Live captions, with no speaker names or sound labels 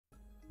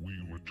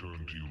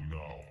return to you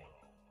now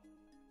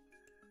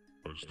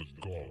as the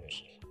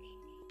gods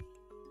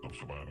of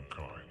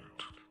mankind.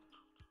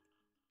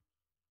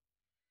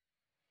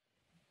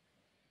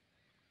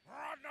 For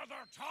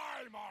another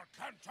time,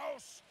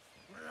 Arcantos,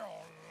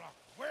 your luck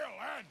will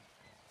end.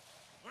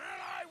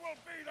 And I will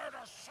be there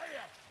to see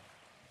it.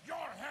 Your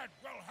head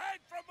will hang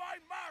from my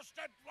mast,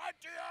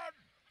 Atlantean!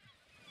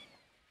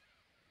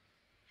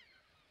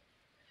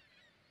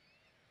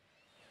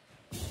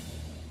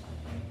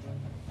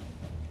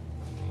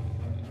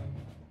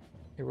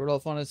 He rode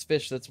off on his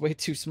fish. That's way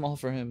too small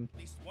for him. At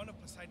least one of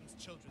Poseidon's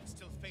children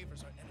still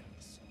favors our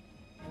enemies.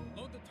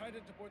 Load the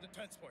Titan aboard the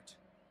transport.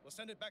 We'll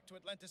send it back to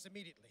Atlantis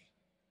immediately.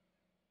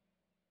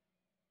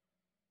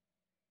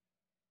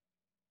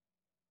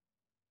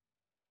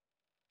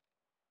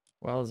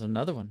 Well, there's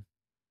another one.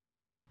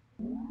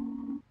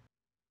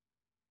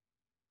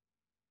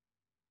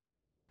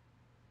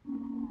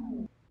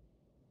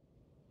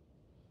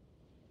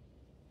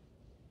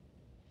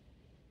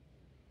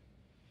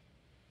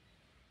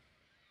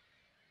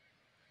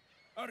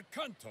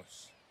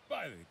 Arcantos!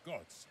 By the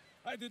gods!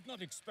 I did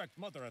not expect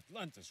Mother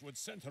Atlantis would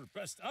send her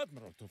best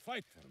admiral to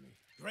fight for me.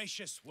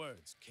 Gracious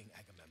words, King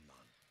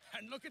Agamemnon.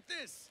 And look at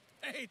this!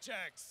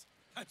 Ajax!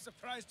 I'm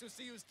surprised to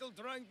see you still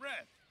drawing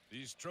breath.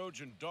 These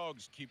Trojan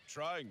dogs keep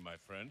trying, my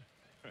friend.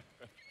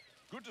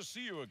 Good to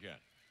see you again.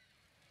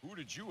 Who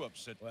did you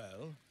upset?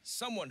 Well,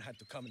 someone had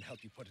to come and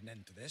help you put an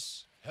end to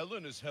this.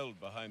 Helen is held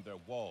behind their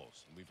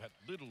walls, and we've had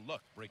little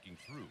luck breaking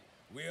through.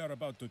 We are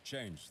about to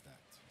change that.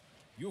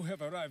 You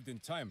have arrived in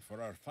time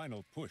for our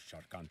final push,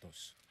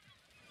 Arcantos.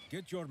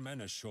 Get your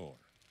men ashore.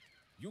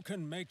 You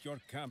can make your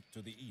camp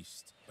to the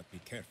east, but be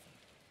careful.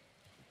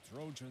 The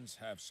Trojans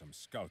have some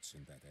scouts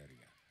in that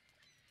area.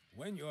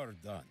 When you are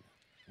done,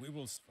 we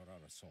will for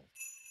our assault.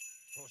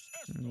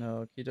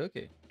 No, okie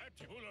dokie.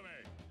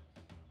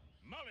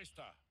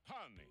 Malista,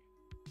 Hani.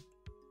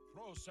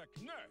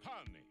 Prosecne,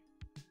 Hani.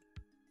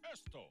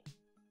 Esto.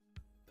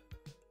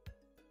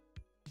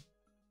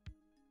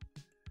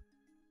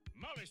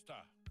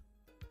 Malista.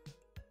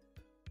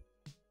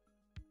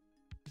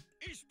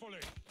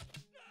 Ispoli.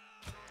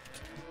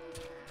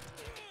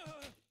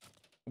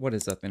 What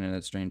is up,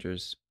 internet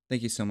strangers?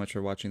 Thank you so much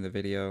for watching the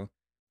video.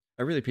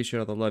 I really appreciate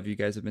all the love you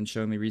guys have been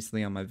showing me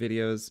recently on my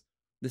videos.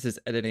 This is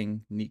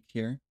Editing Neek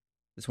here.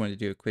 Just wanted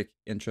to do a quick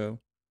intro.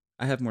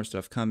 I have more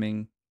stuff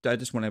coming. I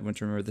just want everyone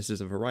to remember this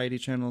is a variety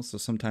channel, so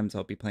sometimes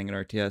I'll be playing an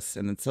RTS,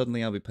 and then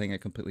suddenly I'll be playing a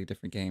completely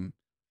different game.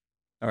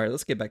 Alright,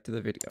 let's get back to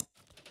the video.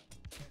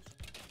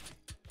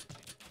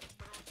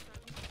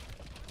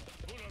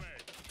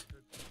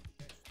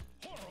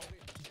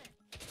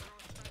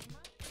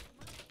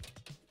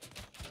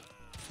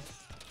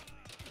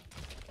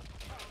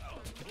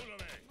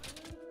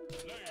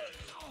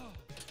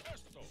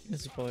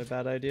 This is probably a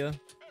bad idea.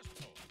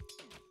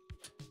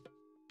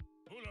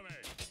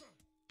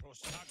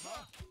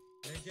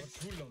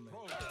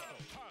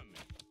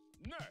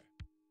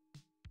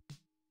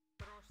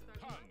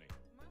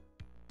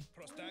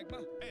 Prostagma,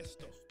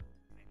 esto.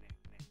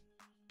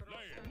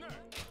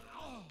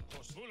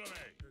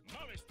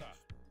 Malista.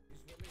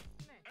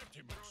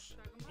 Etimus.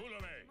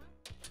 Bulame.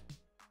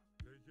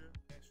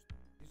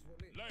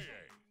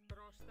 Leye.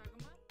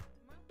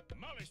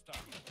 Malista.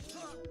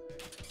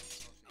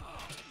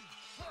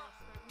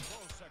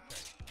 Prosecne.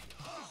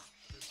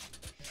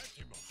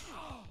 Etimus.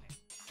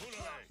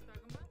 Bulame.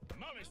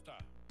 Malista.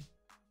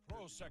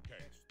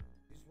 Prosecne.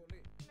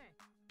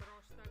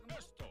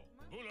 Esto.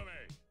 Bulame.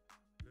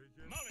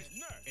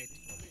 Malista.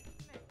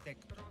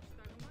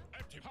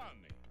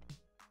 Etihani.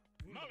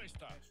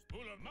 Malista.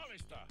 Bula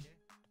Malista.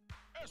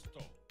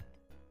 Esto.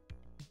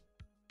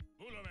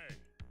 Bulame.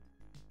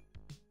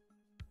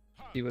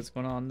 See what's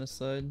going on this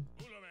side.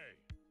 Bulame.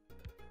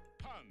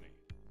 Hani.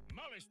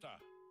 Malista.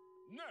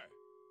 Ne.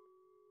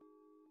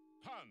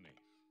 Hani.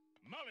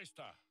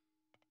 Malista.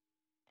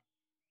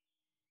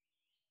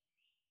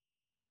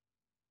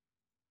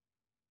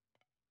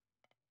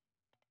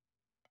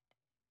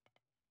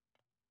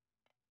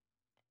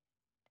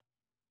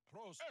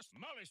 Pros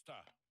Malista.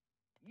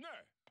 Ne.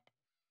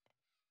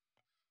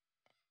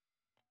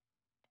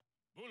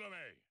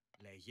 Bulame.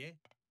 Λέγε.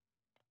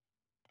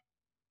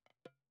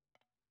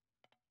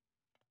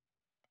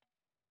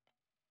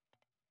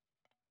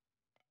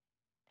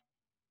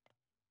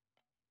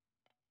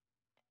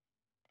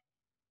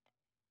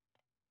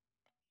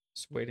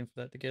 Just waiting for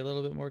that to get a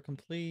little bit more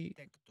complete.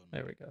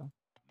 There we go.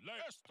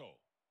 Esto.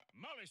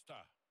 Malista.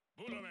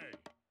 Bulame.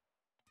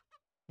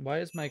 Why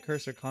is my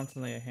cursor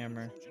constantly a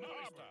hammer?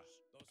 Malista.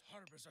 Those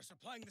harbors are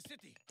supplying the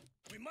city.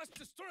 We must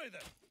destroy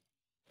them.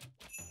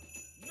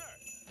 Ne.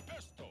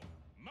 Esto.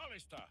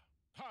 Malista.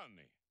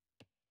 Hani.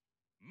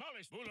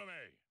 Malis.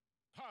 Bulame.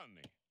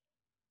 Hani.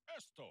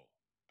 Esto.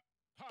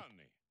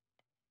 Hani.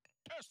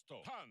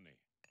 Esto. Hani.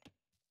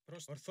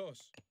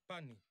 Ορθώς,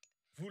 πάνι,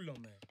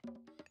 βούλομαι.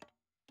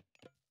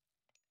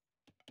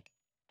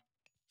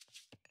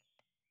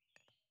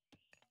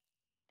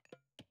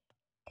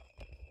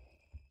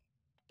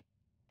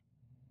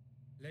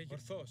 Λέγε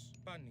ορθώς,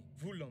 πάνι,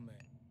 βούλομαι.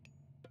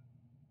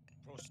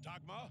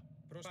 Prostagma.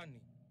 Προς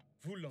πάνι,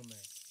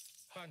 Βούλομαι.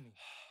 Πάνι.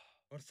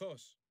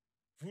 Ορθός.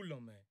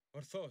 Βούλομαι.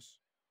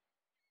 Ορθός.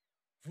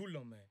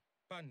 Βούλομαι.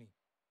 Πάνι.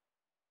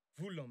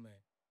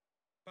 Βούλομαι.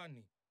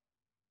 Πάνι.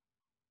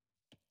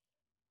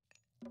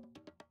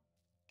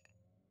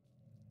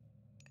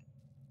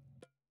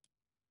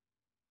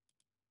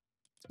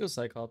 Let's go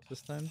Cyclops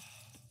this time.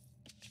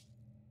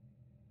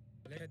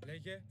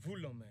 Λέγε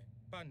βούλομαι.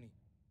 Πάνι.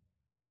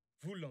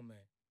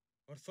 Βούλομαι.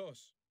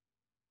 Ορθός.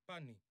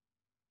 Πάνι.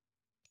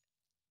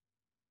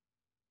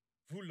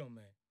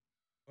 Βούλομαι.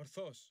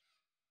 Ορθός.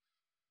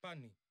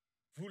 Πάνι.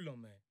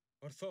 Βούλομαι.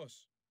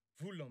 Ορθός.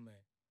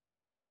 Βούλομαι.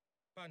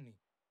 Πάνι.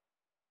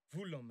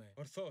 Βούλομαι.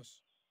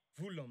 Ορθός.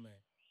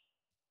 Βούλομαι.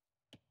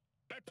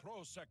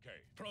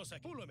 Πρόσεκε.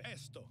 Πρόσεκε. Βούλομαι.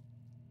 Έστω.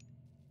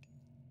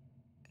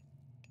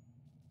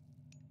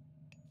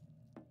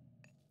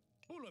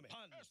 Βούλομαι.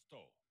 Πάνι.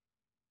 Έστω.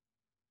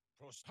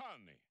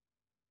 Προσάνι.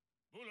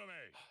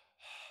 Βούλομαι.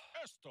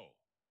 Έστω.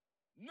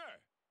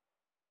 Ναι.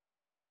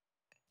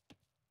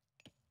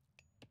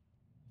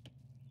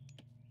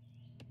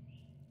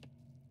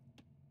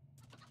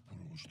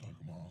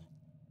 Πρόσταγμα.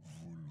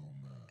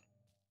 Βούλομαι.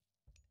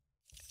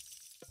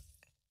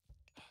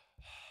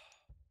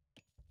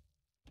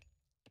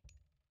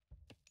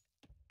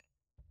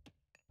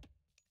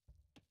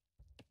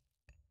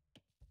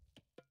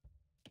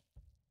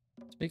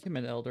 Let's make him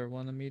an elder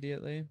one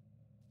immediately.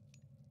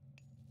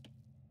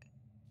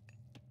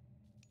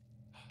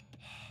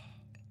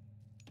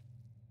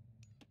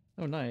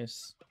 Oh, nice.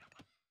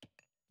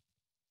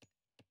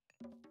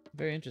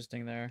 Very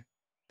interesting there.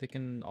 They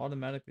can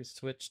automatically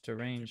switch to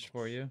range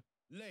for you.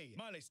 Λέει.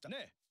 Μάλιστα.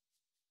 Ναι.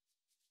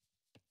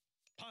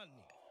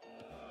 Πάνι.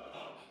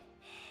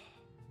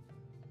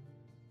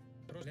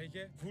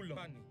 Λέγε βούλω.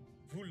 Πάνι.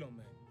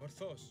 Βούλομαι.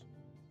 Ορθός.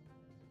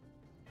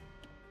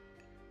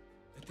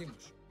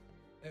 Ετοίμος.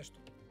 Έστω.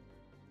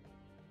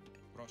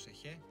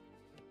 Πρόσεχε.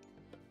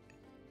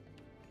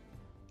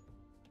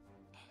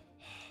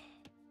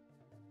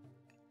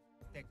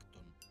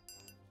 Τέκτον.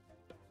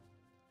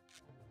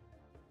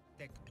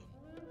 Τέκτον.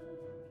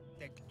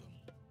 Τέκτον.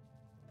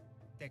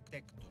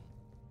 Τέκτον.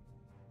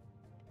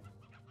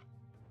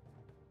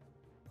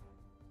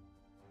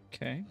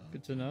 Okay,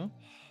 good to know.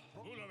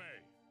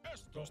 Βούλομαι.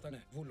 Έστω. Πρόστα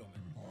ναι.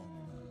 Βούλομαι.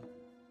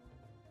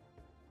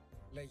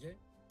 Λέγε.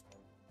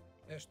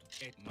 Έστω.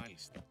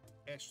 Μάλιστα.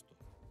 Έστω.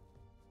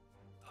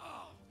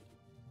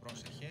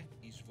 Πρόσεχε.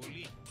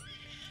 Εισβολή.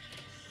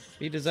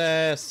 Beat his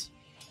ass!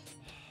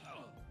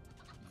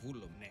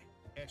 Βούλομαι. Ναι.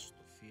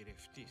 Έστω.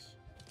 Θηρευτής.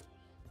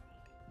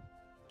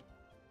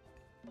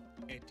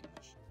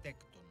 Έτοιμος.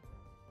 Τέκτον.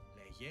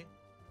 Λέγε.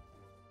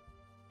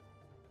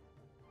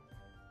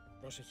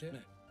 Πρόσεχε.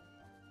 Ναι.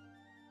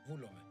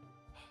 Βούλομαι.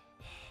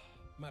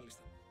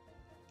 Μάλιστα.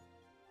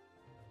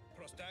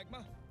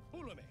 Προστάγμα.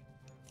 Βούλομαι.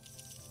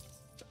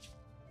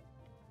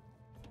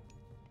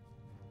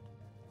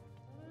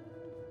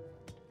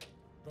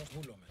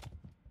 Προσβούλομαι.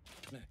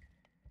 Ναι.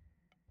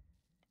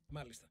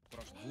 Μάλιστα.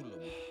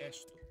 Προσβούλομαι.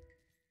 Έστω.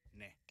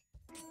 Ναι.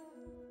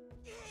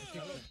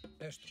 Ετοίμος.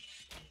 Έστω.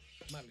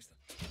 Μάλιστα.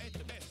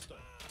 Έτοιμο. Έστω.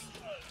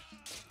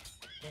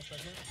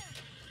 Πρόσταγμα.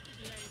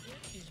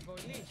 Λέγε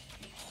εισβολή.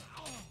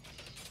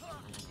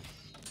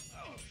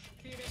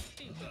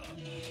 Θηρευτή.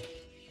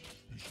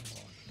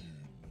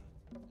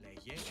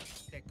 Λέγε.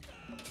 Τέκτον.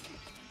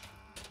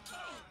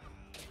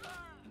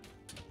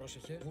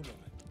 Πρόσεχε.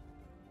 Βούλομαι.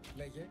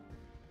 Λέγε.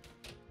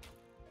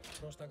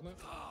 Πρόσταγμα.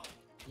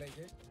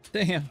 Λέγε.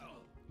 Damn!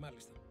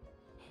 Μάλιστα.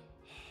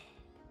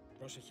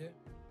 Πρόσεχε.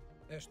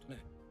 Έστω.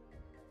 Ναι.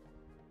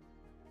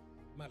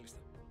 Μάλιστα.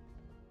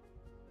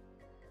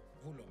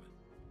 Βούλομαι.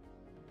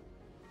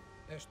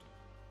 Έστω.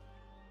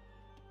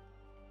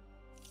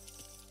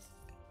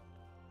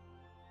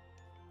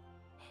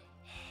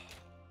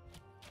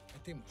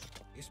 Ετοίμος.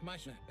 Εις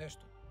μάχη. Ναι.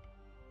 Έστω.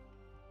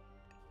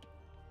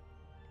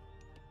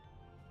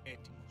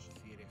 Έτοιμος.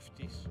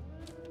 Θηρευτής.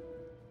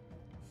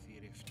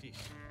 Θηρευτής.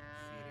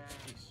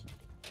 Θηρευτής.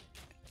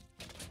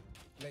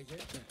 Λέγε.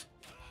 Ναι.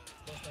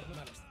 Πρόσταγμα.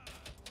 Μάλιστα.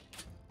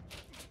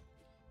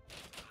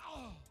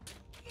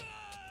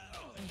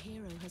 A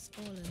hero has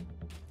fallen.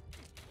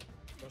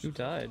 Who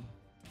died?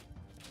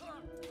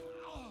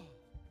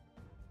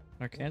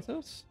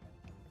 Arkantos?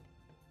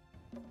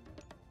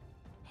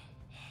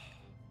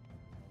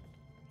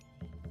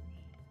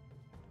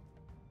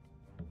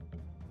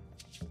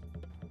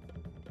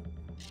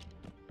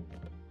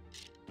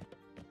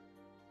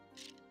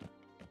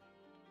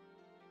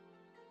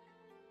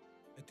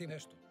 Ετοίμος.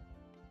 Έστω.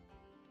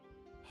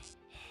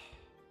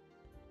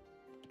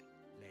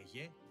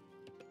 Λέγε.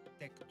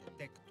 Τέκτον.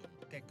 Τέκτον.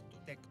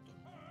 Τέκτον. Τέκτον.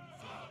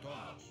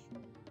 Φροντόνος.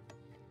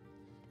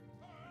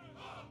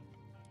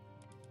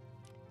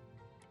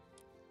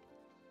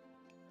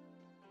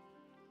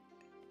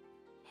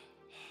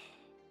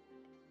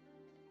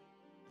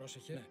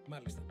 Πρόσεχε. Ναι.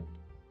 Μάλιστα.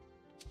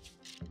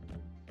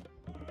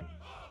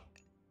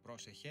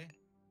 Πρόσεχε.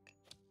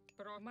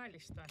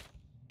 Μάλιστα.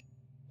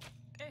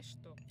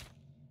 Έστω.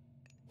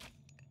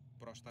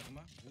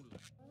 Πρόσταγμα. Βούλο.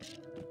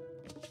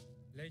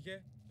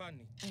 Λέγε.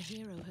 Πάνι. A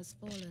hero has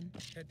fallen.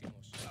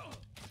 Έτοιμος.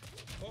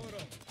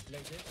 Χώρο. Λέγε.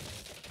 Λέγε.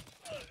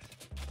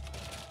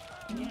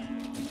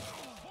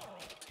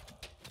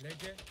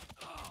 Λέγε.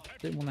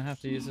 Didn't want to have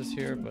to use this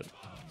here, but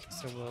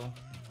so will.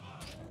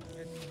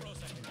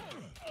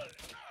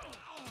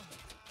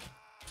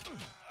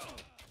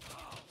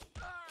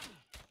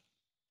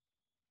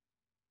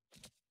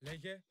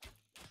 Λέγε.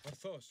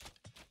 Ορθός.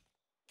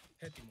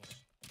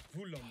 Έτοιμος.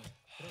 Βούλομαι.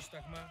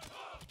 Πρόσταγμα.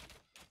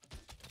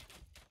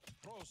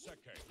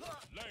 Proseke.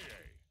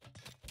 Leye.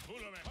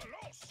 Bulame.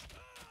 Halos.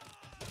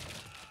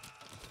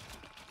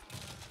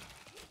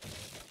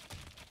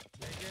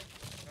 Λέγε.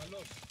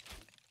 Καλός.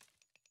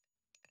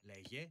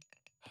 Λέγε.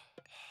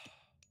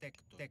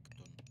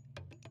 Τέκτον.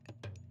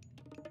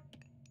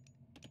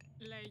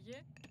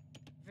 Λέγε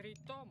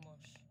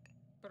βρυτόμος.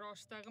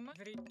 Πρόσταγμα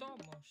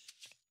βρυτόμος.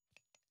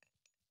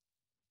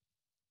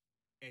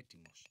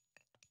 Έτοιμος.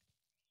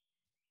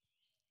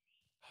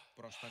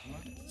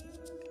 Πρόσταγμα.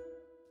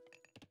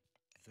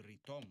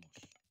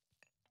 Δρυτόμος.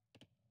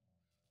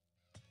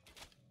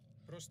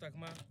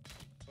 Πρόσταγμα.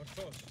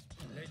 Ορθός.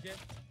 Λέγε.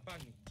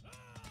 Πάνι.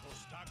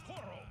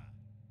 Prostakoro.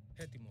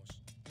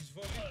 Έτοιμος.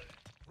 Εισβολή.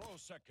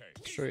 Proseke.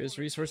 Destroy his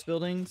resource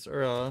buildings,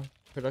 or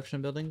production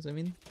buildings, I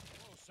mean.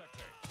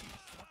 Proseke.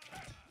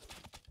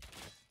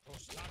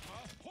 Prostagma.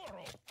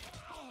 Horo.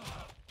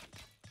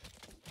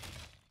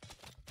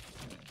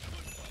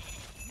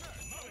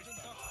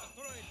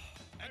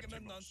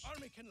 Agamemnon's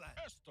army can land.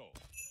 Esto.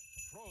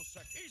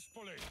 Proseke.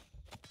 Ispoli.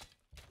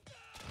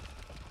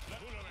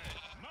 Bulame.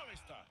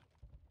 Malista.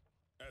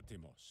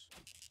 Etimos.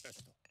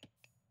 Esto.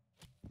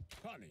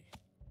 Pani.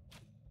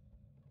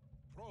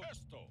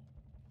 Esto.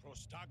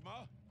 Prostagma.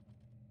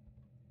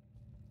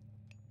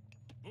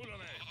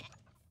 Bulame.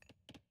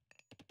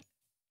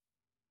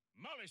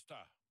 Malista.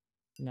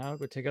 Now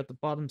go take out the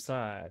bottom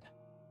side.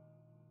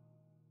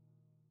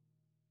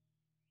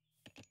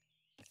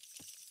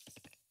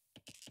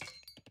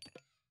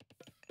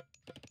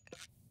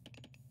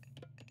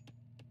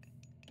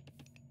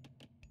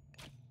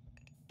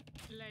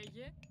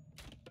 Λέγε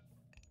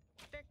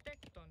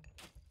τέκτον.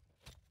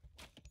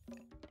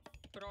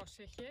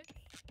 Πρόσεχε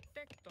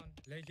τέκτον.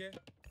 Λέγε.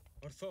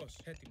 Ορθός.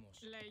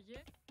 Έτοιμος.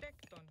 Λέγε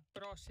τέκτον.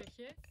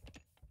 Πρόσεχε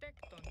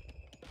τέκτον.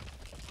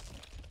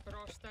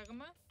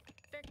 Πρόσταγμα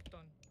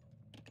τέκτον.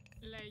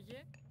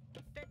 Λέγε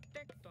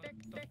τέκτον.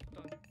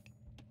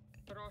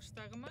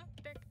 Πρόσταγμα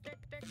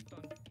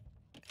τέκτον.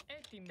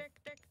 Έτοιμη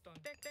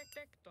τέκτον.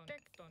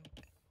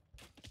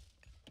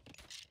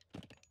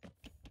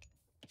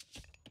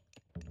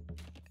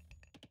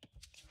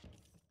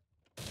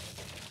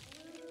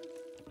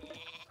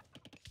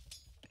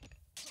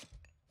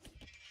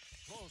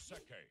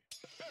 Proseke.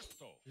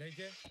 Esto.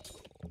 Λέγε.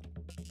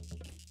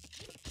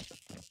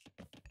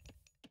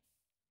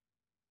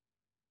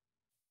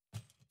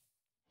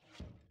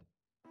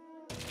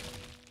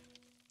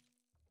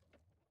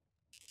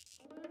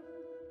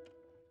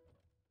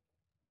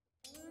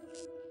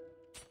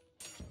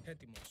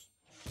 Έτοιμος.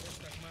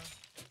 Πρόσταγμα.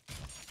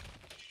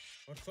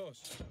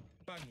 Ορθός.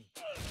 Πάνι.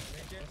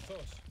 Λέγε.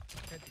 Ορθός.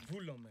 Έτοιμος.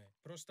 Βούλομαι.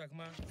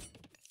 Πρόσταγμα.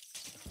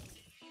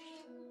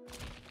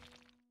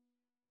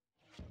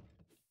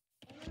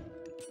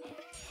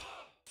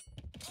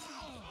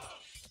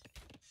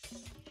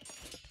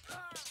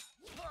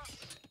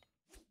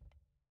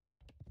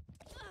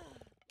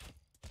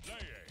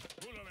 Leye.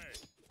 Bulame.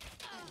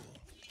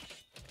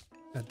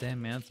 God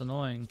damn, man, it's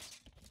annoying.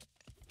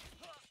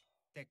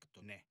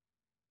 Τέκτον. Ναι.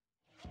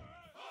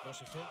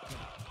 Πρόσεχε. Ναι.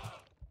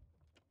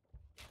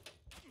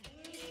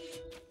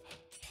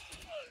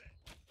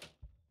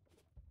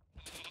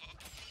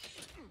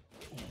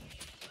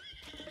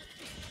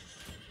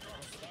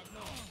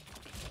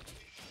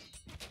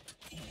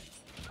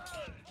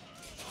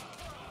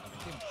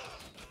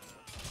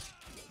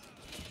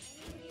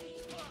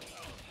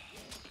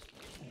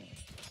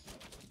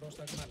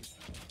 Πρόσταγμα.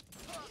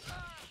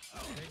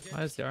 Λέγε.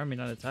 Why is the army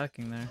not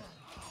attacking there?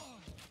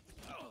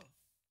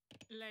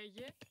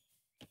 Λέγε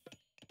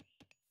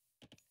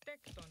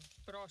τέκτον.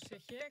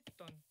 Πρόσεχε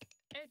τέκτον.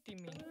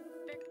 Έτοιμη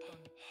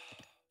τέκτον.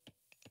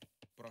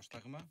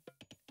 Πρόσταγμα.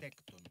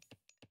 Τέκτον.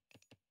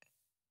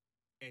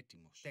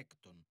 Έτοιμος.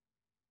 Τέκτον.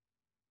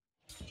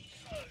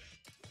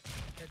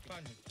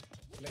 Πάνι.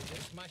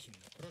 Λέγε. Μάχη.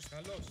 Προς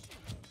καλός.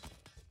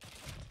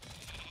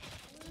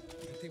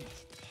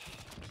 Έτοιμος.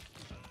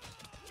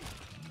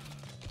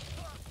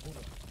 Βούλο.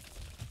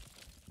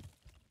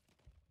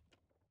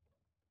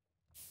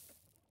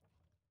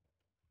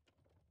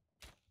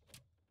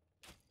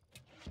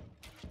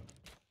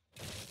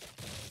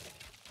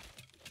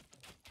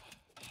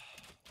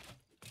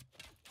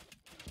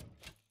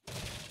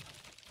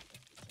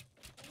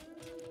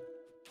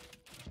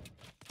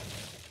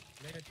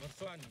 Λέγε.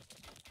 Ορθάνι.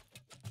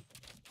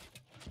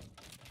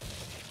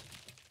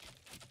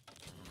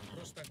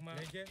 Πρόσταγμα.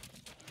 Λέγε.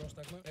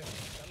 Πρόσταγμα.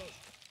 Καλός.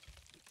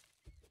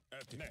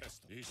 Έτοιμος.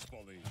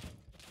 Εισβολή.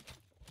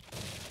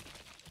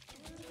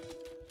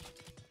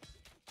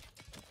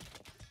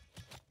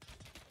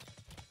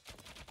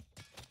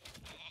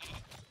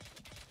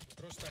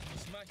 Πρόσταγμα.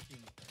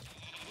 Μάχη.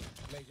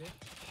 Λέγε.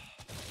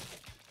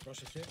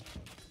 Πρόσεχε.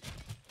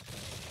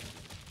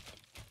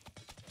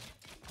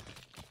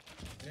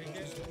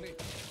 Λέγε.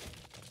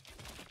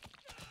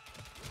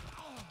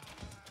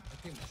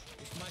 Ετοίμος.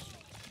 Εις μάχη.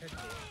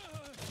 Έτοιμος.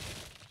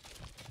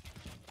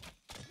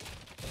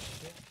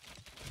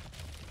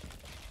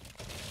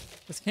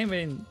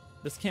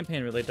 This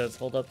campaign really does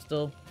hold up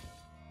still.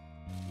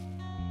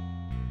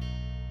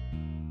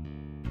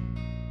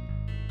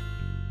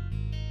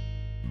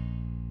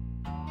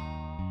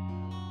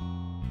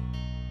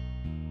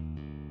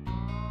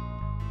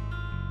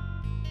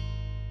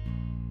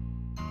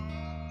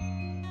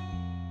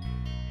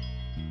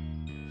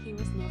 He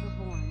was never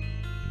born.